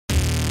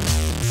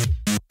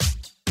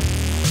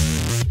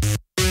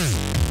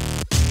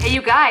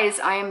You guys,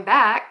 I am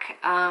back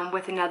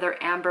with another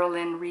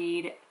AMBERLYNN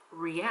Reid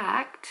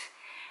React.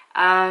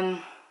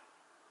 I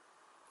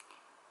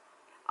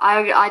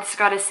just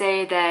gotta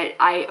say that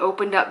I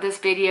opened up this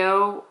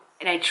video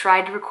and I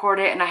tried to record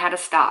it and I had to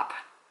stop.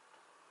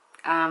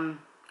 I've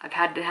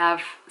had to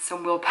have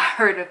some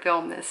willpower to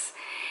film this.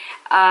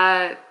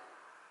 Apparently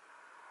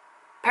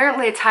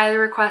it's highly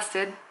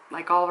requested,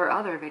 like all of our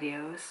other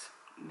videos.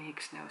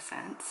 Makes no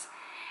sense.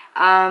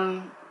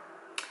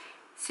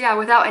 So yeah,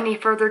 without any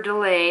further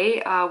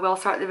delay, we'll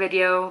start the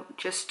video.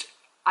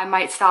 I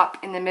might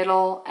stop in the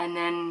middle and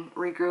then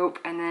regroup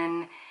and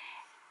then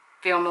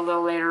film a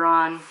little later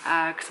on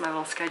because of my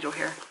little schedule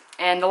here.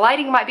 And the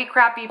lighting might be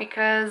crappy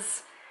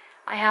because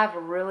I have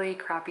really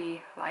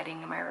crappy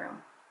lighting in my room.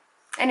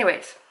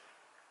 Anyways,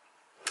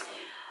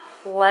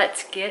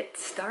 let's get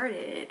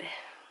started.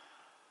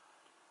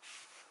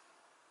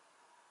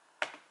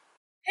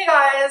 Hey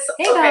guys.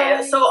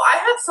 Okay, so I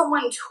had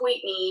someone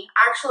tweet me.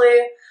 Actually,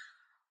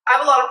 I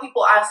have a lot of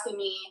people asking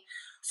me,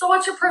 so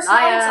what's your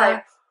personality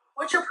type?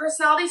 What's your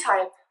personality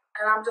type?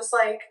 And I'm just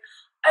like,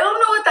 I don't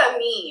know what that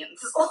means.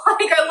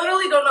 Like, I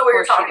literally don't know what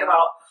you're talking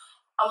about.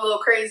 I'm a little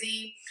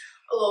crazy,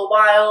 a little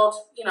wild,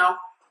 you know.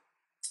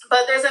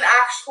 But there's an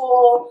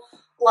actual,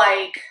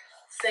 like,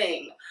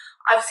 thing.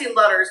 I've seen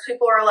letters.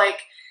 People are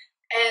like,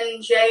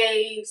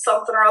 NJ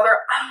something or other.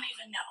 I don't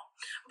even know.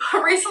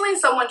 But recently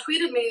someone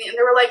tweeted me and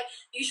they were like,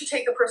 you should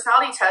take the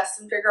personality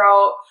test and figure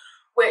out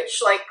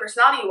which like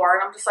personality you are.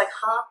 And I'm just like,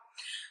 huh?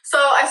 So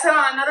I sent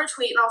on another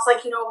tweet and I was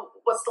like, you know,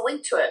 what's the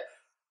link to it?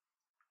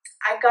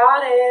 I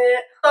got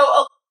it.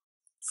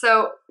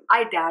 So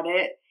I doubt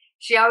it.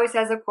 She always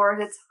says, of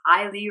course, it's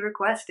highly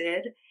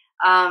requested.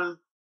 And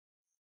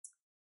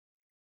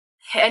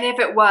if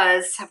it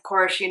was, of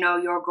course, you know,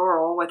 your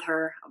girl with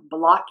her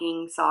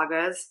blocking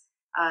sagas,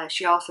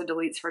 she also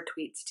deletes her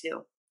tweets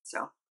too.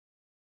 So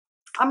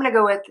I'm gonna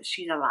go with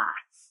she's a lie.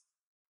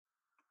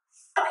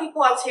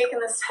 People have taken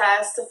this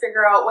test to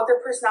figure out what their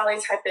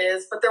personality type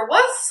is, but there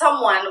was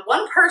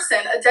one person,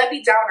 a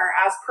Debbie Downer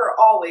as per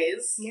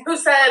always, who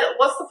said,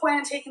 what's the point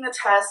in taking the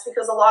test,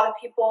 because a lot of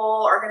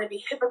people are going to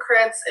be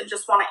hypocrites and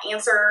just want to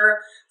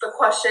answer the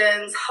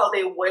questions how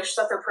they wish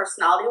that their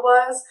personality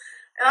was.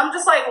 And I'm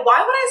just like,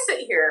 why would I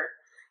sit here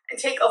and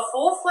take a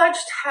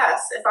full-fledged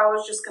test if I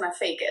was just going to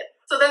fake it?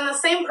 So then the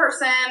same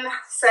person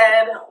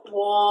said,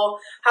 well,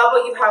 how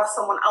about you have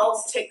someone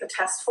else take the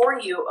test for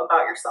you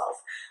about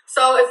yourself?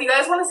 So if you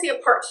guys want to see a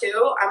part 2,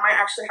 I might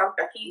actually have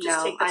Becky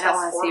just take the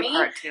test for me,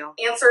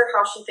 answer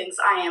how she thinks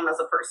I am as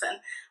a person,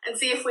 and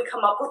see if we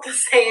come up with the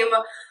same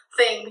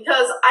thing,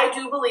 because I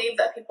do believe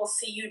that people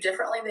see you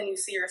differently than you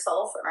see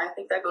yourself, and I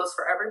think that goes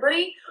for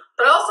everybody.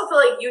 But I also feel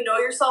like you know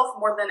yourself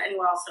more than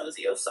anyone else knows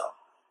you. So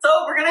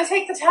we're going to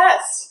take the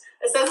test.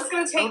 It says it's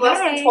going to take less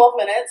than 12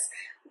 minutes.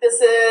 This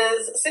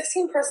is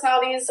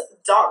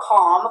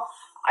 16personalities.com.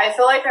 I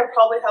feel like I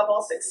probably have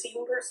all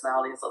 16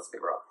 personalities. Let's be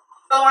real.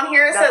 So on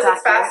here it says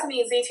it's fast and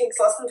easy, takes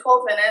less than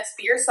 12 minutes.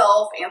 Be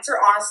yourself, answer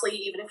honestly,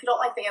 even if you don't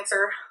like the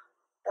answer.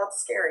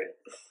 That's scary.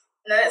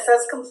 And then it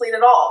says complete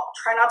it all.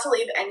 Try not to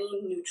leave any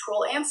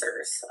neutral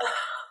answers.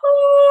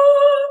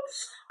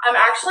 I'm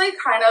actually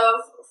kind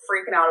of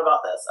freaking out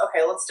about this.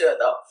 Okay, let's do it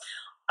though.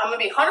 I'm going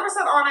to be 100%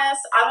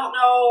 honest. I don't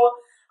know.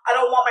 I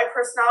don't want my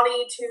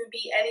personality to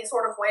be any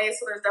sort of way,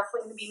 so there's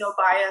definitely going to be no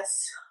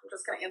bias. I'm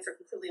just going to answer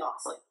completely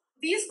honestly.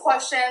 These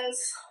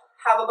questions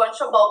have a bunch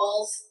of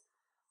bubbles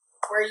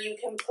where you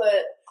can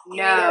put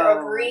either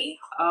agree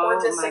or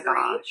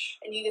disagree,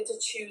 and you get to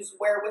choose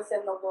where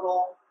within the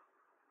little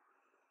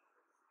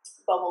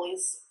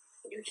bubblies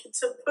you get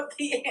to put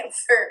the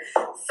answer.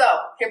 So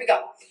here we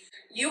go.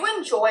 You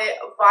enjoy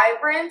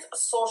vibrant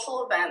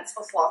social events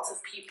with lots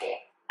of people.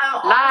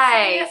 Honestly,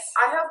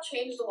 I have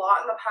changed a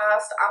lot in the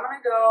past. I'm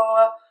going to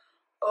go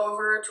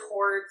over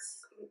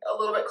towards a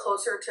little bit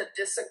closer to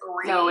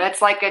disagree. No, that's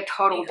like a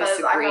total disagree.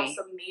 Because I have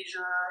some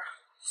major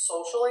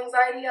social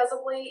anxiety as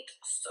of late.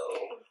 So,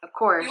 of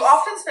course, you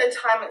often spend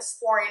time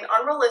exploring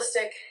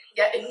unrealistic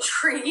yet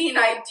intriguing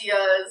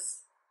ideas.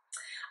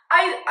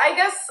 I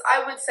guess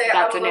I would say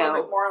I'm a little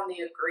bit more on the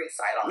agree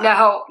side on that.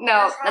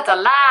 No, that's a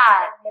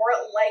lie. More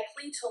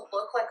likely to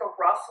look like a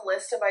rough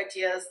list of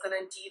ideas than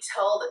a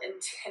detailed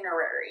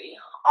itinerary.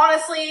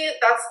 Honestly,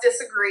 that's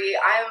disagree.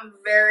 I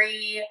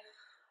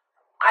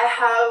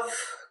have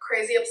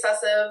crazy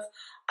obsessive.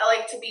 I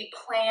like to be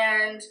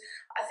planned.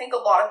 I think a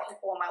lot of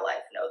people in my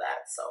life know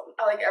that. So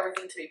I like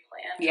everything to be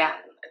planned. Yeah.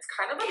 And it's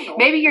kind of annoying.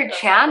 Maybe your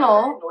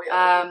channel,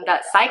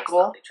 that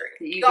cycle that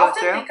you go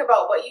often through. Think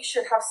about what you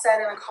should have said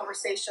in a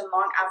conversation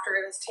long after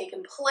it has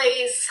taken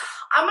place.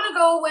 I'm going to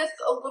go with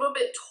a little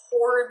bit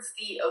towards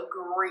the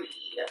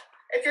agree.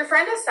 If your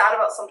friend is sad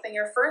about something,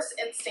 your first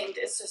instinct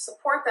is to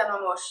support them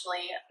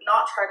emotionally,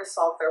 not try to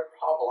solve their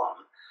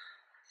problem.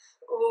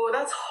 Ooh,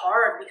 that's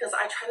hard because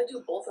I try to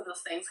do both of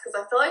those things because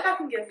I feel like I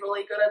can give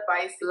really good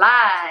advice.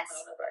 Lies.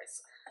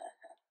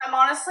 I'm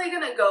honestly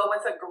going to go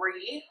with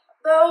agree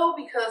though,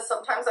 because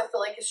sometimes I feel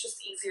like it's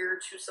just easier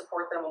to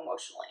support them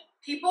emotionally.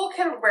 People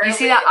can rarely. You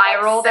see that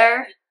eye roll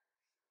there?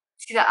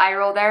 See that eye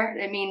roll there?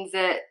 It means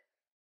that,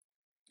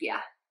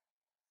 yeah,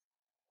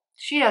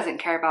 She doesn't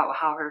care about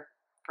how her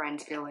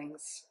friend's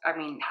feelings, I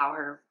mean, how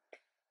her,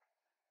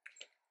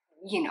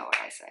 you know what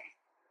I say.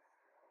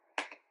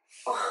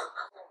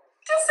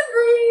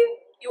 Disagree.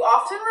 You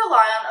often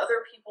rely on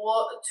other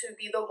people to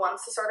be the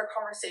ones to start a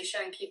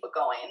conversation and keep it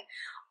going.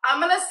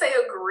 I'm gonna say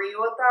agree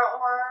with that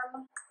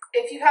one.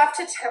 If you have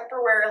to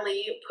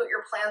temporarily put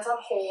your plans on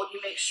hold, you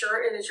make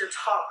sure it is your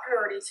top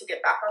priority to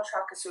get back on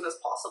track as soon as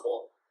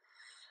possible.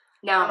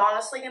 No. I'm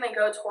honestly gonna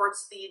go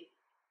towards the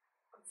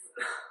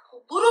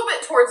little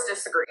bit towards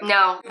disagree.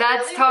 No,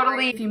 that's really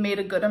totally. If you made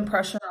a good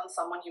impression on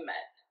someone you met,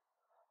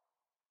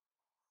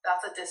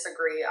 that's a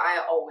disagree.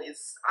 I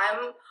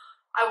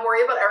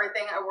worry about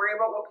everything. I worry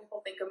about what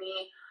people think of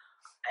me.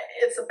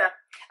 It's a bad.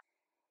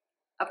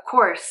 Of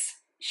course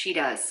she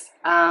does.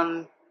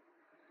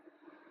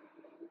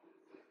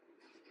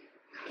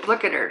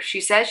 Look at her.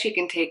 She says she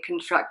can take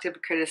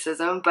constructive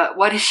criticism, but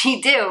what does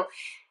she do?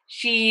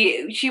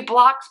 She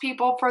blocks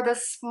people for the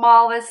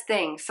smallest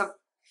thing. So,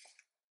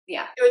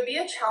 yeah. It would be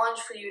a challenge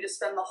for you to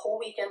spend the whole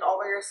weekend all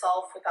by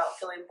yourself without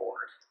feeling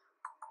bored.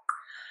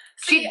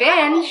 She'd binge.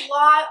 I have a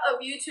lot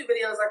of YouTube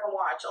videos I can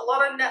watch, a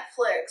lot of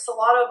Netflix, a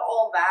lot of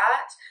all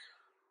that.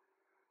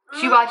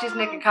 She watches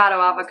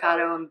Nikocado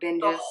Avocado and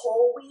binges. The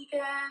whole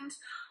weekend.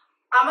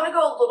 I'm gonna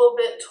go a little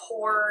bit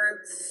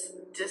towards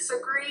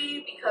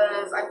disagree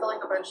because I feel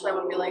like eventually I'm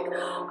gonna be like,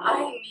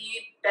 I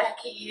need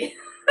Becky.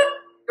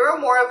 You're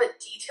more of a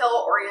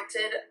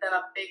detail-oriented than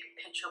a big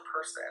picture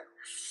person.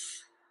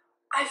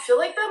 I feel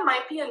like that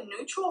might be a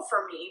neutral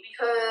for me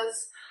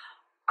because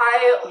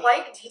I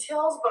like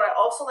details, but I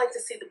also like to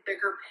see the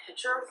bigger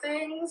picture of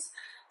things.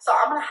 So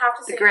I'm gonna have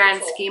to say the grand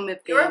neutral. scheme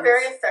of things. You're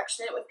very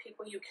affectionate with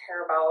people you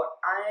care about.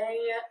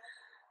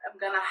 I'm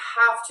gonna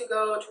have to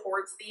go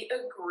towards the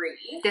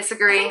agree.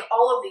 Disagree. I think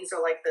all of these are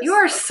like this. You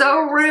are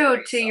so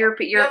rude to your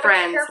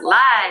friends.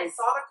 Lies.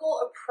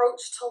 Methodical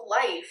approach to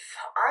life.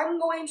 I'm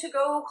going to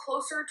go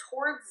closer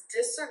towards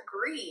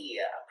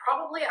disagree.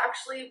 Probably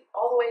actually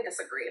all the way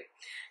disagree.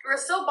 You're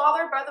still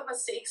bothered by the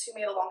mistakes you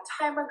made a long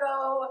time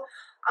ago.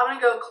 I'm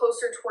gonna go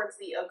closer towards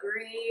the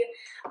agree.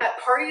 At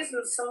parties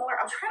and similar,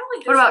 I'm trying to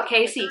like. What about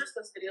Casey?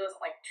 This video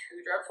isn't like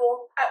too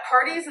dreadful. At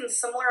parties and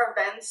similar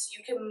events,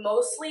 you can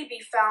mostly be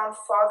found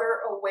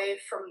farther away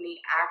from the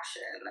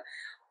action.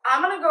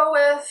 I'm gonna go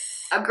with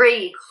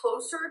agree.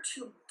 Closer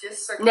to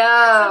disagree. No.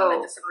 I'm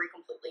gonna disagree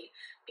completely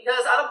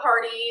because at a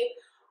party,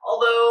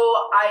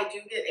 although I do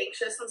get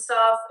anxious and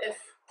stuff, if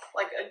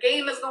like a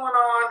game is going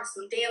on or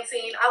some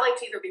dancing, I like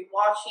to either be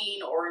watching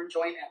or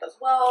enjoying it as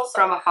well. So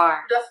from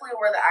afar. Definitely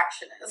where the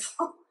action is.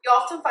 You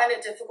often find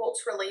it difficult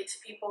to relate to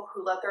people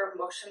who let their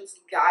emotions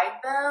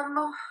guide them.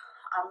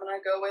 I'm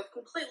gonna go with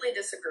completely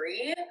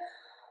disagree.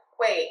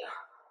 Wait.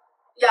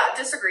 Yeah,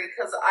 disagree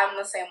because I'm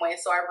the same way,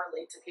 so I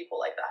relate to people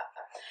like that.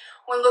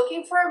 When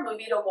looking for a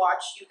movie to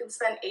watch, you can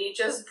spend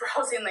ages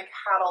browsing the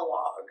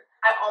catalog.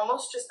 I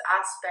almost just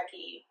asked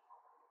Becky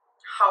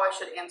how I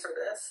should answer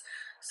this.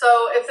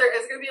 So if there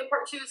is going to be a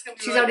part 2, it's going to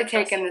be She's already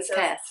taken this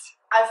test.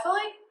 I feel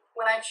like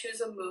when I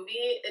choose a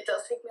movie, it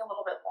does take me a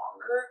little bit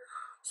longer.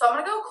 So I'm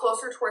going to go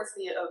closer towards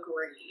the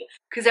agree.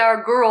 Because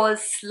our girl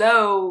is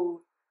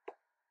slow.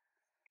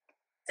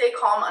 Stay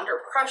calm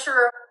under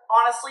pressure.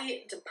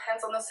 Honestly, it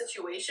depends on the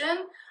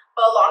situation.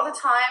 But a lot of the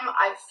time,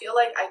 I feel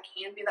like I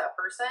can be that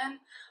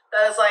person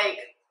that is like,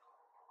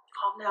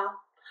 calm down.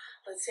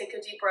 Let's take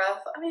a deep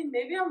breath. I mean,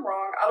 maybe I'm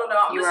wrong. I don't know.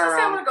 I'm just going to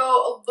say I'm going to go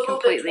a little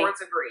bit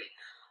towards agree.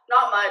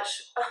 Not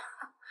much.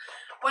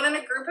 When in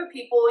a group of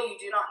people you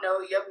do not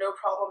know, you have no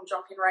problem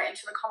jumping right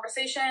into the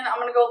conversation. I'm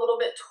going to go a little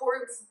bit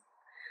towards...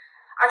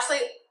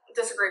 Actually,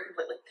 disagree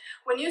completely.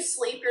 When you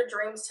sleep, your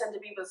dreams tend to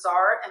be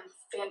bizarre and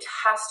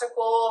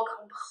fantastical.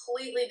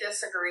 Completely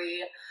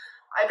disagree.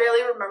 I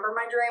barely remember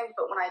my dreams,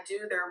 but when I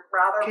do, they're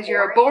rather boring. Because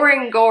you're a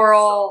boring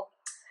girl.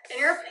 So,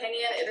 in your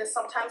opinion, it is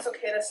sometimes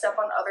okay to step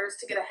on others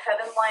to get ahead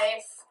in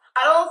life.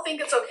 I don't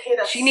think it's okay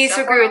to She needs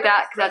to agree with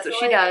that, because that's what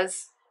she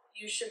does.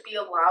 You should be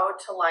allowed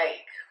to,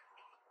 like,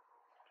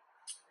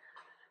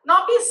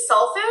 not be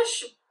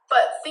selfish,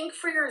 but think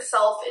for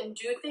yourself and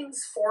do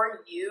things for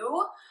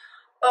you.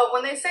 But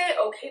when they say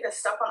okay to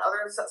step on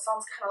others, that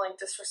sounds kind of like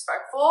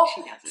disrespectful.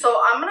 She doesn't.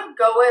 So I'm going to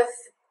go with,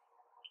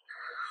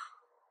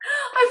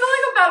 I feel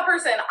like a bad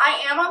person.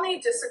 I am on the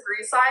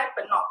disagree side,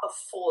 but not the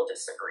full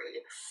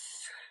disagree.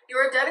 You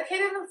are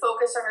dedicated and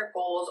focused on your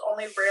goals,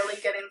 only rarely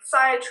getting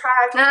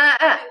sidetracked.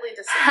 Completely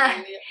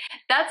disagree.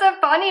 That's a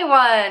funny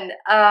one.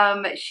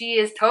 She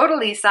is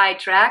totally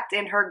sidetracked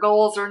and her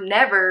goals are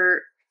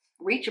never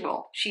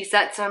reachable. She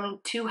sets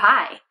them too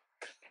high.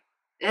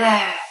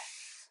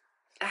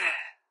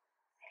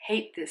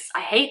 Hate this.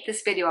 I hate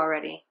this video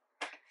already.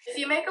 If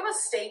you make a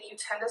mistake, you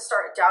tend to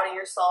start doubting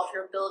yourself,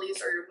 your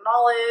abilities, or your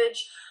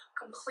knowledge.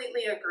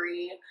 Completely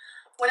agree.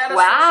 When at a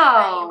social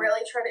event, you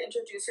rarely try to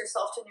introduce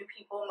yourself to new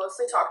people,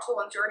 mostly talk to the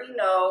ones you already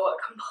know.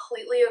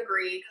 Completely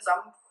agree, because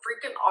I'm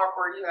freaking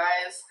awkward, you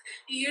guys.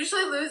 You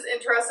usually lose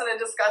interest in a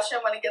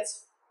discussion when it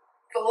gets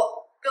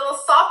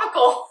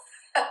philosophical.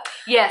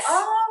 Yes.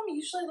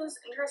 Usually lose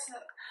interest in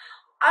it.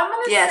 I'm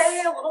going to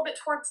say a little bit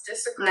towards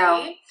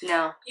disagree.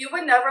 No. You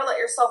would never let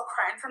yourself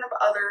cry in front of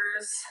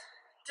others.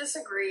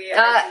 Disagree. I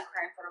do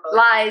cry in front of others.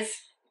 Lies.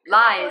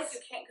 Lies. Like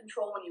you can't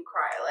control when you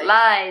cry. Like,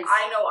 lies.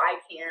 I know I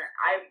can't.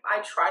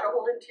 I try to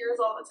hold in tears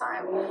all the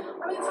time.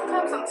 I mean,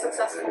 sometimes I'm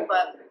successful,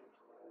 but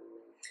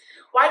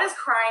why does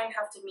crying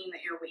have to mean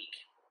that you're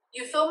weak?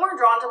 You feel more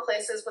drawn to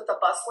places with a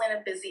bustling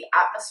and busy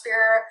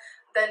atmosphere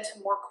than to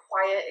more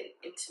quiet and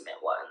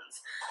intimate ones.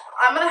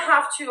 I'm going to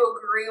have to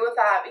agree with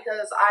that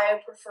because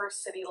I prefer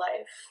city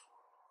life.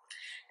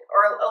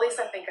 Or at least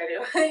I think I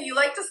do. You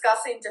like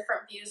discussing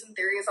different views and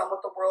theories on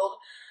what the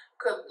world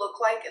could look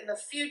like in the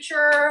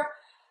future.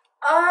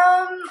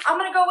 I'm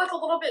going to go with a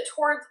little bit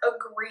towards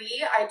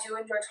agree. I do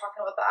enjoy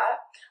talking about that.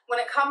 When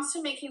it comes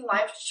to making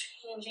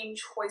life-changing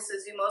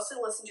choices, you mostly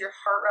listen to your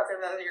heart rather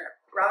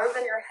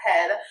than your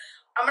head.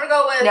 I'm going to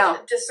go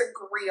with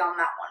disagree on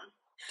that one.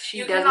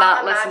 She does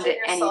not listen to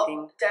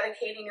anything.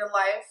 Dedicating your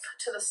life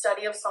to the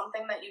study of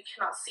something that you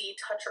cannot see,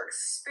 touch, or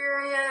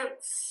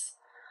experience.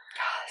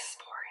 God, it's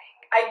boring.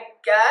 I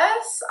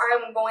guess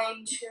I'm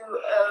going to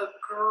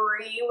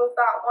agree with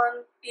that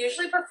one. I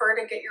usually prefer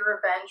to get your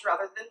revenge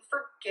rather than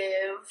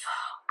forgive.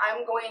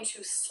 I'm going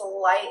to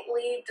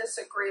slightly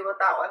disagree with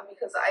that one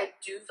because I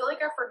do feel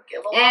like I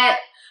forgive a lot.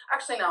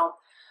 Actually, no.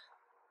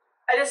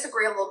 I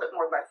disagree a little bit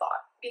more than I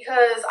thought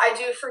because I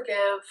do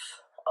forgive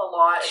a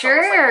lot. It's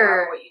almost like no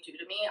matter what you do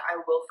to me, I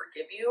will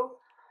forgive you.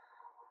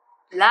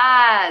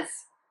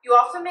 Lies. You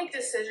often make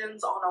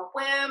decisions on a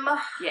whim.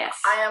 Yes.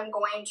 I am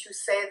going to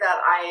say that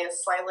I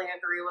slightly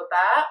agree with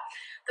that.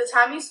 The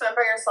time you spend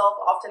by yourself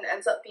often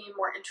ends up being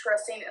more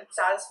interesting and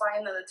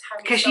satisfying than the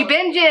time you spend with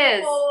binges.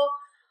 people.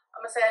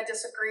 I'm going to say I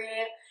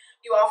disagree.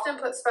 You often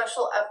put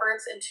special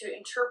efforts into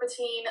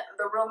interpreting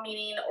the real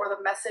meaning or the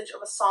message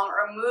of a song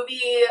or a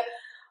movie.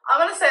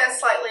 I'm going to say I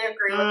slightly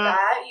agree with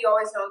that. You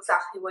always know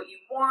exactly what you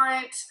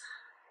want.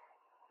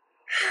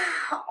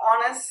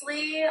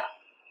 Honestly,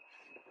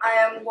 I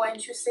am going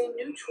to say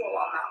neutral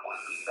on that one.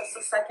 That's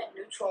the second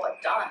neutral I've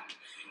done.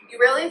 You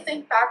really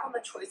think back on the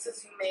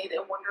choices you made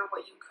and wonder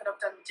what you could have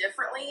done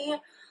differently.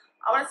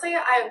 I'm going to say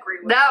I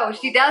agree with No,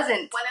 she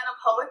doesn't. When in a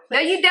public place,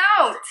 no, you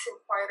don't. Stick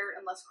to quieter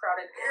and less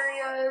crowded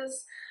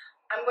areas.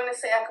 I'm going to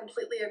say I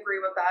completely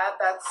agree with that.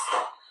 That's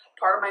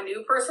part of my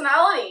new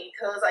personality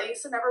because I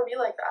used to never be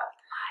like that.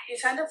 You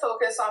tend to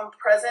focus on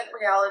present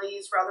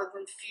realities rather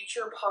than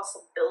future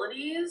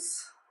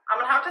possibilities.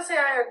 I'm going to have to say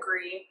I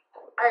agree.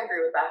 I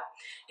agree with that.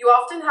 You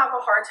often have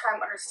a hard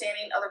time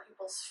understanding other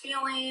people's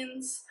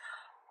feelings.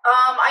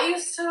 I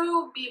used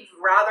to be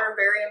rather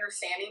very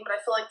understanding, but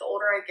I feel like the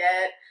older I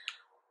get,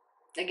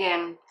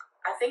 again,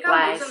 I think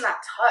I'm losing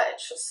that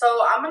touch.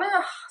 So I'm going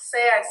to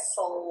say I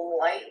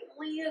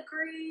slightly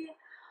agree.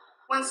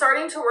 When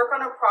starting to work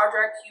on a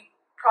project,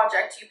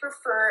 you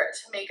prefer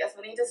to make as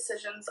many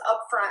decisions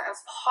up front as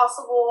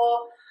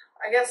possible.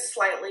 I guess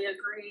slightly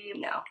agree.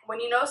 No.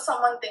 When you know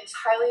someone thinks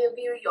highly of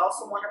you, you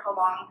also wonder how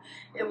long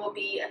it will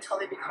be until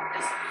they become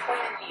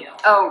disappointed in you.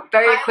 Oh,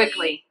 very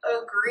quickly.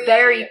 Agree.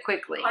 Very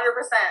quickly. 100%.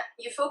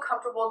 You feel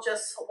comfortable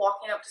just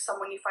walking up to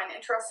someone you find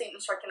interesting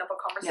and striking up a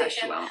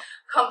conversation. No, she won't.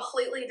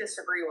 Completely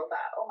disagree with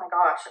that. Oh my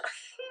gosh.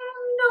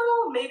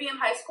 No, maybe in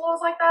high school I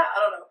was like that. I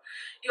don't know.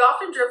 You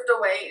often drift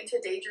away into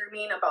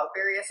daydreaming about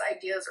various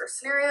ideas or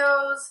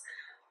scenarios.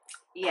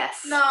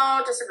 Yes.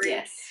 No, disagree.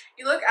 Yes.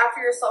 You look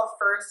after yourself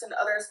first and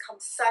others come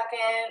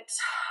second.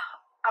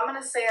 I'm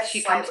going to say I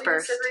slightly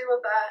disagree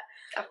with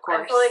that. Of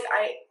course. I feel like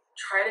I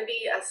try to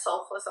be as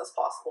selfless as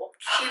possible.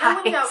 Even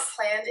when you have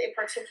planned a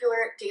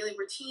particular daily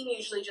routine, you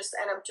usually just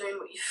end up doing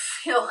what you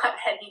feel at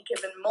any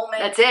given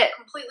moment. That's it.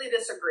 Completely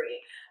disagree.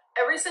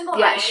 Every single night.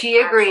 Yeah,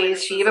 she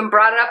agrees. She even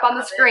brought it up on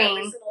the screen.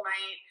 Every single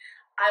night,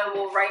 I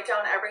will write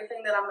down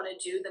everything that I'm going to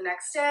do the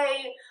next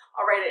day.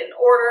 I'll write it in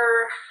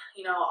order.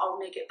 You know, I'll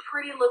make it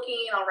pretty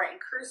looking. I'll write in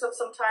cursive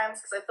sometimes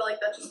because I feel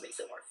like that just makes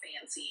it more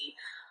fancy.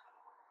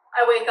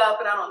 I wake up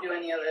and I don't do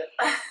any of it.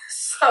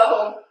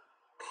 So,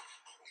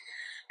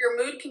 your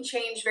mood can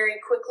change very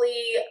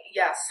quickly.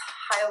 Yes,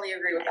 highly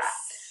agree with that.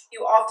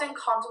 You often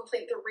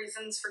contemplate the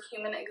reasons for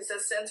human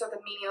existence or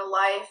the meaning of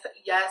life.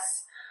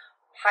 Yes,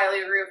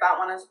 highly agree with that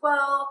one as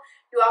well.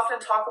 You often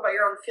talk about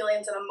your own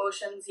feelings and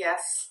emotions.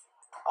 Yes.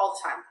 All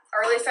the time,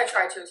 or at least I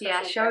try to.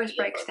 Yeah, she always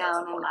breaks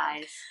down and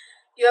lies.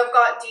 You have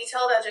got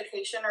detailed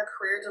education or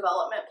career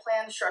development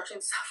plans stretching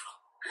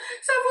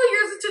several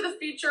years into the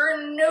future.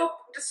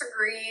 Nope,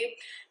 disagree.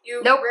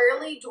 You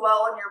rarely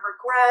dwell on your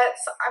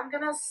regrets. I'm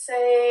gonna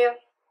say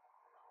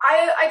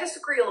I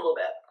disagree a little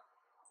bit.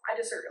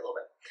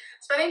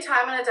 Spending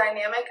time in a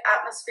dynamic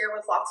atmosphere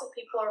with lots of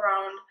people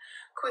around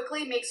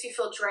quickly makes you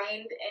feel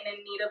drained and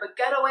in need of a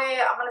getaway.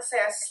 I'm going to say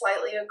I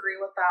slightly agree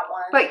with that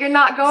one. But you're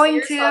not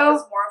going to. More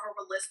of a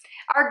realistic.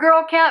 Our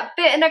girl can't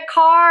fit in a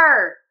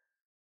car.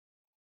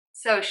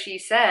 So she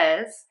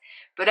says.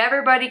 But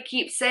everybody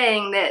keeps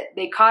saying that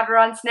they caught her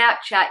on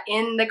Snapchat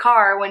in the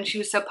car when she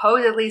was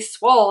supposedly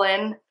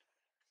swollen.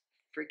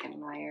 Freaking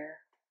liar.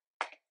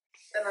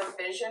 And a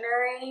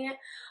visionary.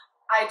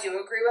 I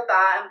do agree with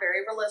that. I'm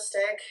very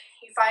realistic.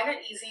 You find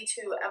it easy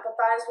to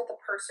empathize with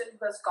a person who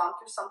has gone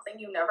through something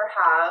you never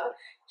have.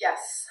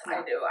 Yes,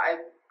 I do.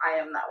 I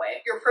am that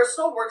way. Your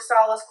personal work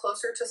style is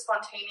closer to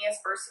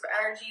spontaneous bursts of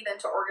energy than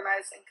to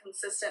organized and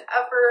consistent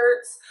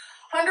efforts.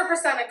 100%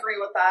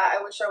 agree with that.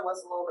 I wish I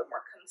was a little bit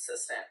more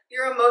consistent.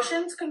 Your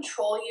emotions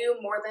control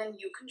you more than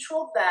you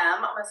control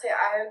them. I'm gonna say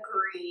I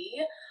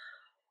agree.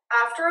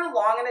 After a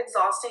long and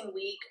exhausting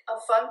week, a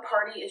fun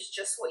party is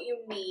just what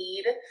you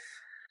need.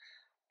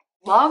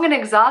 Long and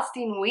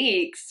exhausting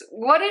weeks.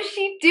 What does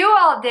she do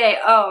all day?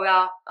 Oh,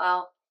 well,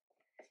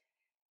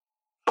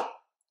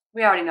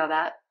 we already know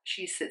that.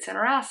 She sits in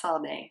her ass all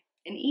day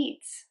and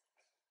eats.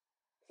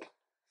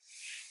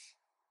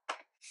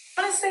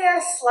 I'm gonna say I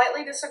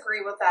slightly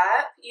disagree with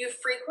that. You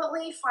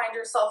frequently find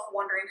yourself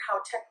wondering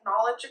how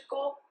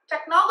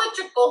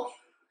technological.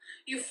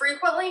 You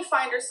frequently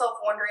find yourself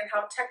wondering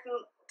how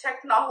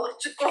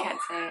technological. I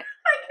can't say it.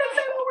 I can't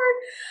say the word.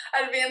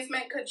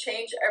 Advancement could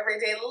change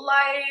everyday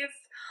life.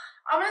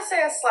 I'm gonna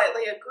say I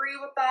slightly agree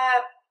with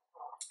that.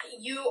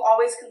 You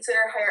always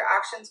consider how your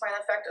actions might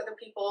affect other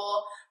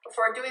people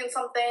before doing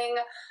something.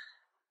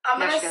 I'm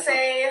gonna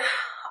say,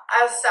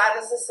 as sad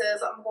as this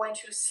is, I'm going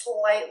to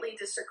slightly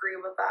disagree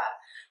with that.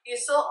 You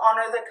still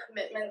honor the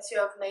commitments you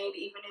have made,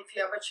 even if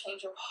you have a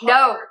change of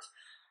heart.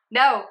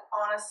 No.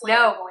 Honestly,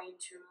 I'm going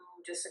to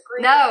disagree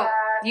with that.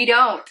 No, you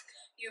don't.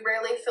 You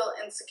rarely feel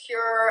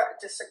insecure.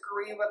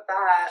 Disagree with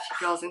that. She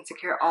feels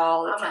insecure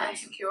all the time.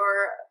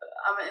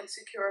 I'm an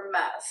insecure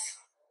mess.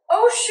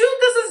 Oh shoot,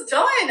 this is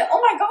done.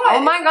 Oh my god. Oh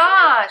my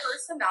gosh.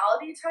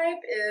 Personality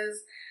type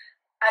is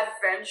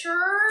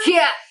adventurer.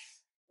 Yeah.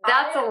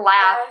 That's a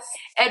laugh.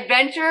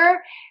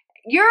 Adventurer?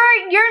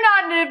 You're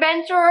not an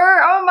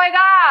adventurer. Oh my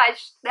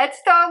gosh.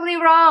 That's totally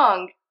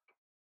wrong.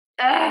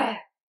 Ugh.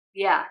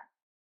 Yeah.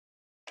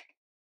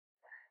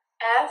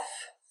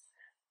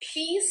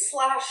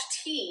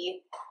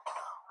 FP/T.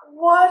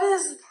 What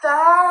is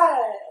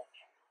that?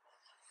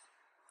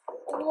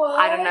 What?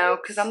 I don't know,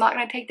 because I'm not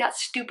going to take that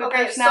stupid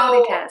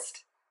personality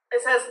test.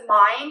 It says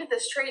mind.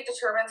 This trait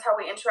determines how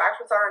we interact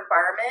with our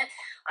environment.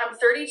 I'm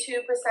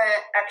 32%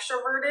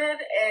 extroverted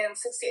and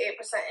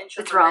 68% introverted.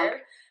 It's wrong.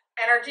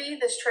 Energy.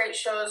 This trait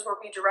shows where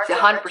we direct.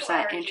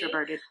 100%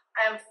 introverted.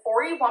 I'm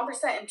 41%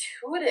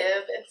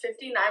 intuitive and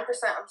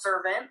 59%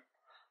 observant.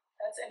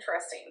 That's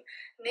interesting.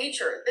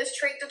 Nature. This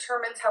trait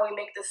determines how we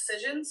make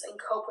decisions and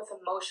cope with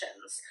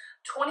emotions.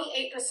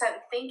 28%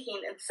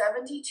 thinking and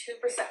 72%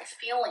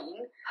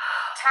 feeling.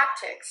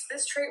 Tactics.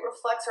 This trait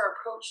reflects our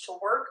approach to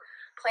work,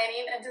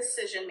 planning, and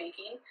decision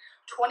making.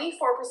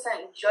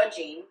 24%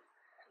 judging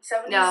and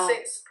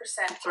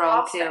 76%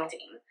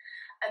 prospecting.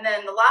 And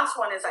then the last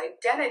one is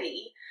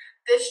identity.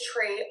 This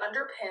trait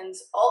underpins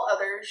all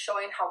others,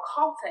 showing how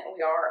confident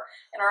we are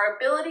in our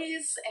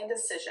abilities and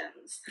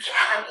decisions. Yeah.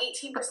 I'm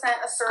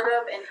 18%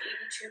 assertive and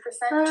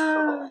 82%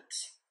 turbulent.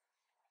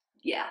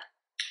 Yeah.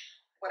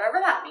 Whatever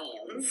that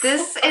means.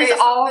 This is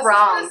all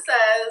wrong. This is what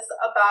it says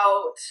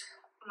about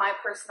my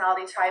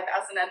personality type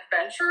as an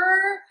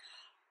adventurer.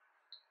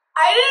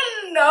 I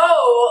didn't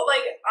know.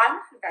 Like, I'm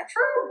an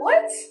adventurer?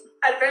 What?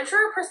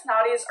 Adventurer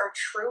personalities are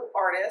true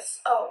artists.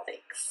 Oh,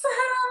 thanks.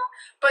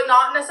 But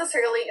not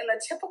necessarily in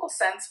the typical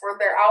sense where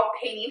they're out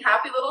painting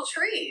happy little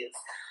trees.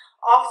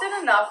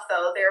 Often enough,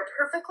 though, they're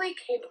perfectly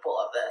capable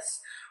of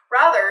this.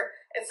 Rather,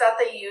 it's that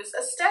they use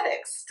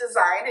aesthetics,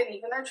 design, and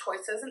even their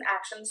choices and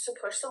actions to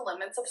push the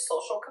limits of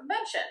social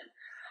convention.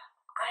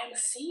 I'm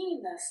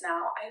seeing this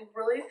now. I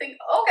really think,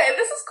 okay,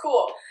 this is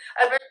cool.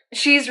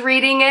 She's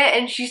reading it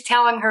and she's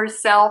telling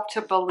herself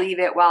to believe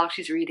it while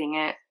she's reading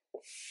it.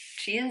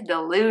 She's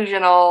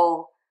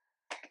delusional.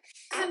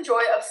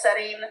 Enjoy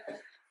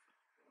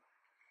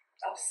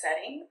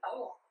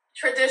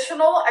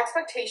traditional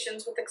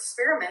expectations with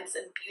experiments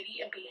in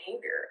beauty and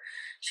behavior.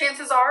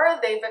 Chances are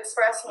they've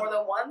expressed more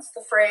than once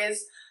the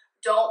phrase,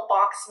 "Don't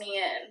box me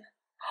in."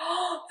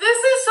 This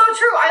is so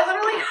true. I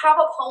literally have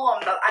a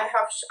poem that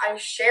I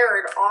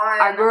shared on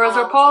Our girls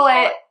are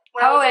poet.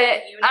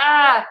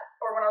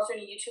 Or when I was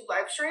doing a YouTube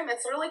live stream.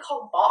 It's literally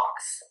called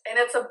Box, and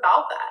it's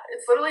about that.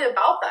 It's literally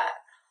about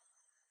that.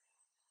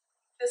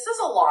 This is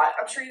a lot.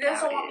 I'm sure you guys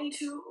don't want me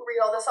to read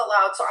all this out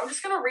loud, so I'm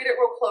just gonna read it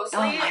real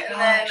closely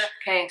then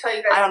tell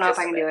you guys. I don't know if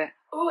I can do it.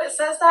 Oh, it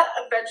says that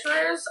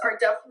adventurers are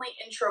definitely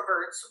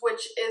introverts,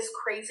 which is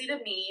crazy to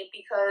me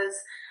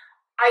because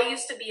I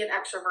used to be an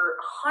extrovert,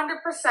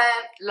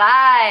 100%.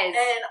 Lies.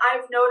 And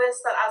I've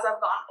noticed that as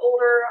I've gotten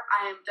older,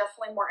 I am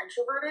definitely more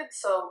introverted.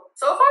 So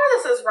far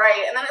this is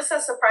right. And then it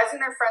says surprising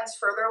their friends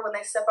further when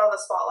they step out of the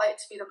spotlight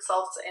to be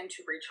themselves and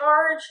to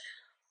recharge.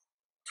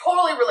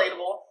 Totally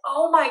relatable.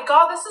 Oh my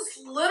God, this is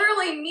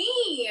literally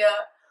me.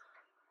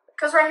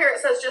 Because right here it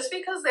says, just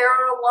because they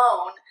are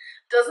alone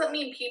doesn't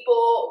mean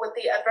people with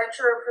the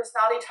adventurer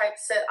personality type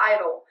sit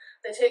idle.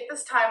 They take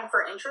this time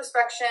for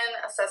introspection,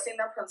 assessing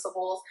their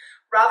principles.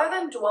 Rather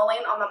than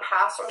dwelling on the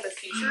past or the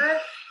future,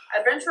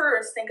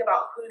 adventurers think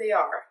about who they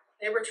are.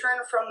 They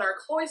return from their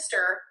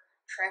cloister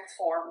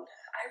transformed.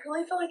 I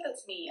really feel like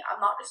that's me. I'm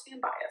not just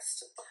being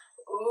biased.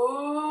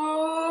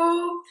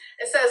 Ooh.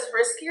 It says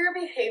riskier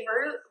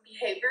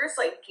behaviors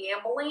like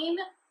gambling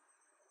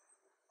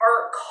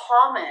are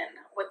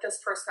common with this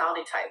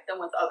personality type than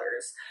with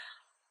others.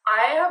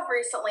 I have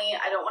recently,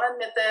 I don't want to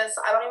admit this,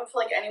 I don't even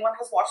feel like anyone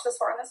has watched this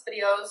far in this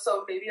video,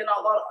 so maybe not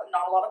a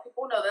lot of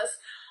people know this.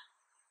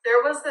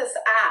 There was this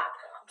app,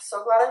 I'm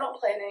so glad I don't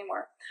play it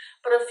anymore,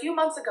 but a few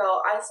months ago,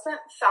 I spent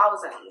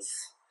thousands,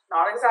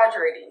 not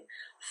exaggerating,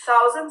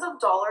 thousands of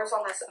dollars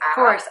on this app.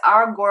 Of course,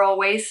 our girl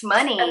wastes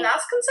money. And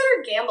that's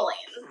considered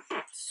gambling.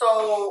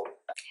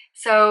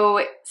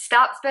 So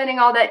stop spending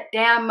all that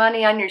damn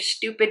money on your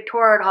stupid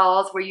tour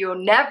hauls where you'll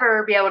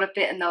never be able to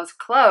fit in those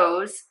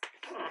clothes.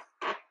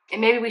 And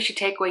maybe we should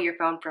take away your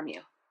phone from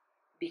you,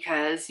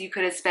 because you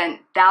could have spent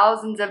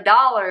thousands of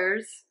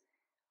dollars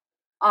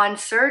on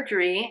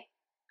surgery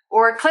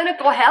or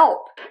clinical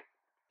help.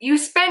 You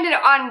spend it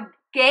on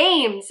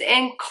games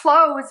and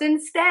clothes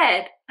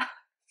instead.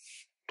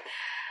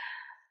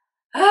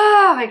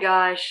 Oh my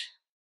gosh.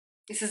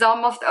 This is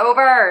almost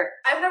over.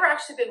 I've never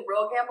actually been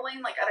real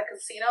gambling, like at a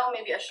casino.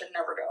 Maybe I should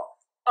never go.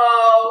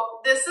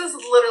 Oh, this is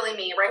literally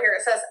me right here.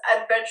 It says,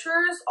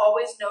 adventurers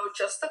always know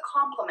just the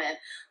compliment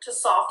to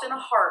soften a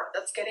heart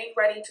that's getting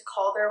ready to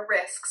call their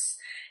risks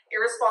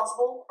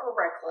irresponsible or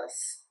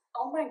reckless.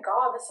 Oh my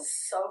God, this is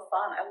so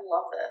fun. I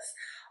love this.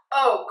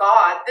 Oh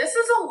God, this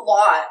is a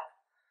lot.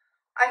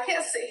 I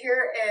can't sit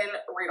here and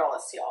read all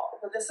this to y'all,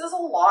 but this is a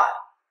lot.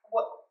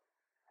 What,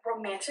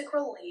 romantic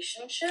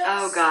relationships?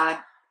 Oh God.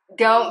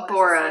 Don't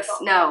bore us.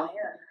 No,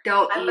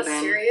 don't I'm even. I'm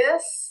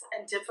mysterious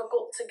and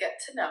difficult to get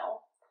to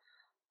know.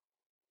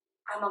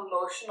 I'm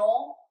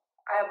emotional.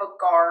 I have a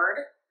guard.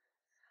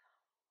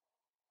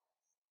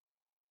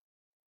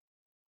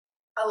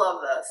 I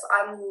love this.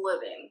 I'm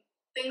living.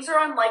 Things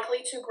are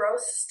unlikely to grow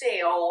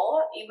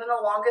stale. Even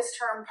the longest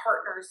term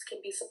partners can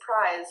be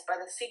surprised by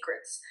the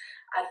secrets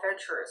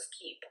adventurers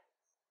keep.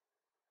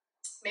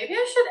 Maybe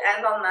I should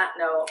end on that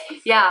note.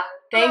 Yeah,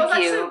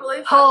 thank you.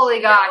 Really holy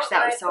gosh,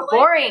 that was so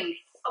boring.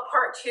 A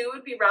part 2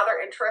 would be rather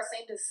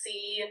interesting to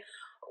see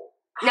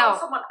how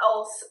someone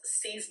else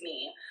sees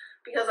me,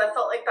 because I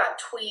felt like that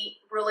tweet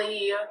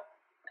really,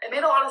 it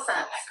made a lot of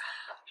sense.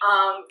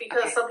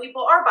 Because some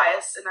people are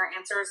biased in their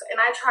answers, and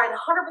I tried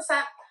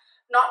 100%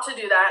 not to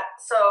do that.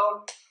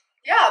 So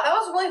yeah, that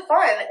was really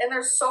fun, and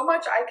there's so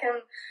much I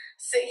can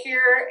sit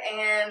here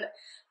and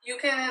you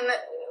can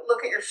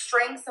look at your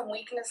strengths and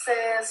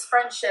weaknesses,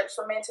 friendships,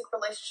 romantic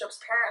relationships,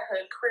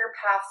 parenthood, career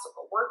paths,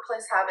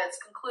 workplace habits,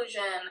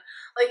 conclusion,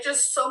 like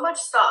just so much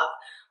stuff.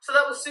 So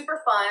that was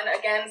super fun.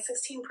 Again,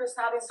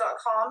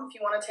 16personalities.com if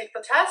you want to take the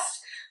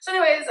test. So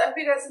anyways, I hope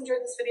you guys enjoyed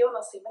this video, and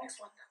I'll see you in the next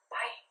one.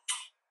 Bye.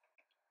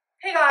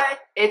 Hey guys.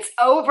 It's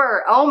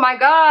over. Oh my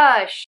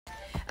gosh.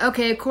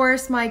 Okay, of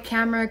course my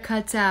camera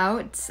cuts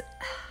out.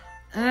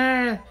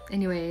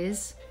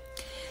 Anyways.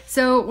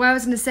 So what I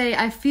was going to say,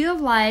 I feel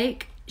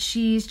like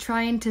she's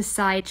trying to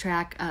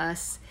sidetrack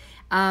us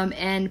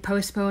and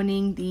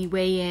postponing the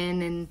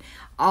weigh-in and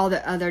all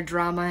the other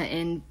drama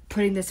and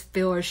putting this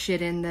filler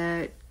shit in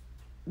the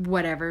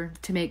whatever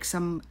to make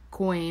some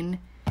coin.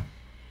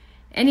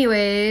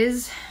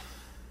 Anyways,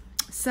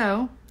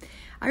 so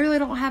I really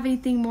don't have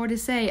anything more to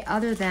say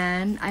other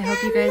than I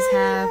hope you guys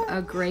have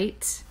a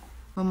great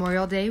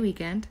Memorial Day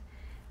weekend.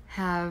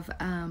 Have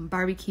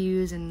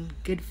barbecues and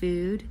good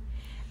food.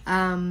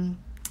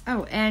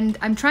 Oh, and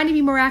I'm trying to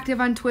be more active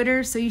on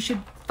Twitter, so you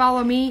should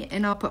follow me,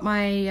 and I'll put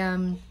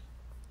my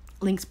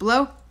links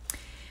below.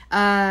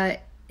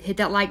 Hit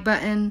that like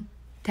button,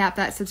 tap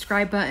that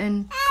subscribe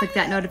button, click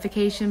that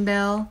notification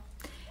bell,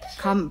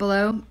 comment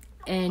below,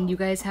 and you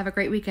guys have a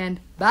great weekend.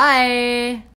 Bye!